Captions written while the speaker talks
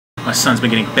My son's been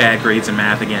getting bad grades in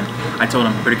math again. I told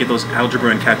him, better get those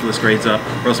algebra and calculus grades up,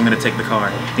 or else I'm gonna take the car.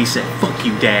 And he said, fuck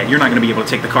you, Dad, you're not gonna be able to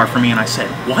take the car from me. And I said,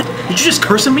 what? Did you just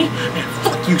curse at me? Man,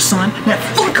 fuck you, son. Man,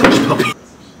 fuck Hush Puppy.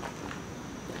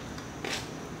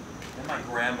 And my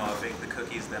grandma baked the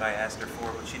cookies that I asked her for,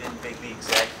 but she didn't bake the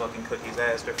exact fucking cookies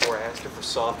I asked her for. I asked her for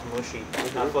soft, mushy,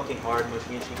 not fucking hard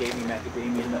mushy, and she gave me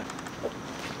macadamia nut.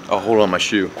 Oh, hold on, my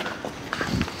shoe.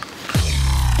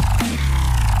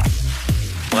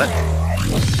 What?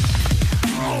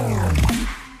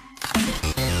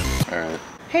 Alright.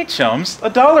 Hey, chums,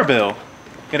 $1 bill.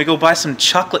 Gonna go buy some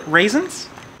chocolate raisins?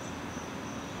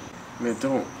 Man,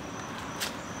 don't.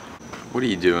 What are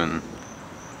you doing?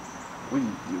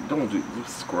 Don't do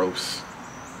this. Is gross.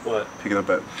 What? Picking up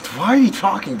that. Why are you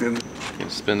talking to me? You gonna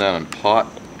spend that on pot?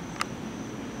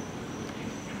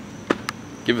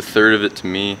 Give a third of it to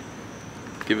me.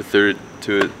 Give a third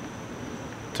to it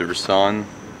to Rasan.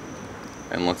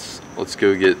 And let's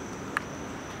go get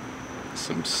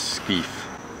some skeef.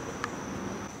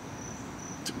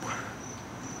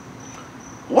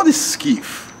 What is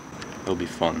skeef? It'll be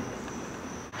fun.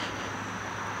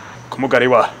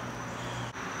 Komogariwa.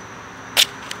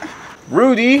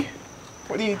 Rudy!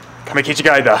 What do you... Kamekichi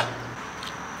gaida.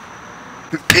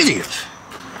 You idiot!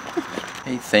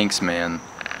 Hey, thanks, man.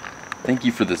 Thank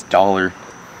you for this $1.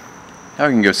 Now I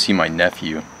can go see my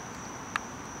nephew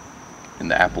in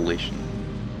the Appalachian.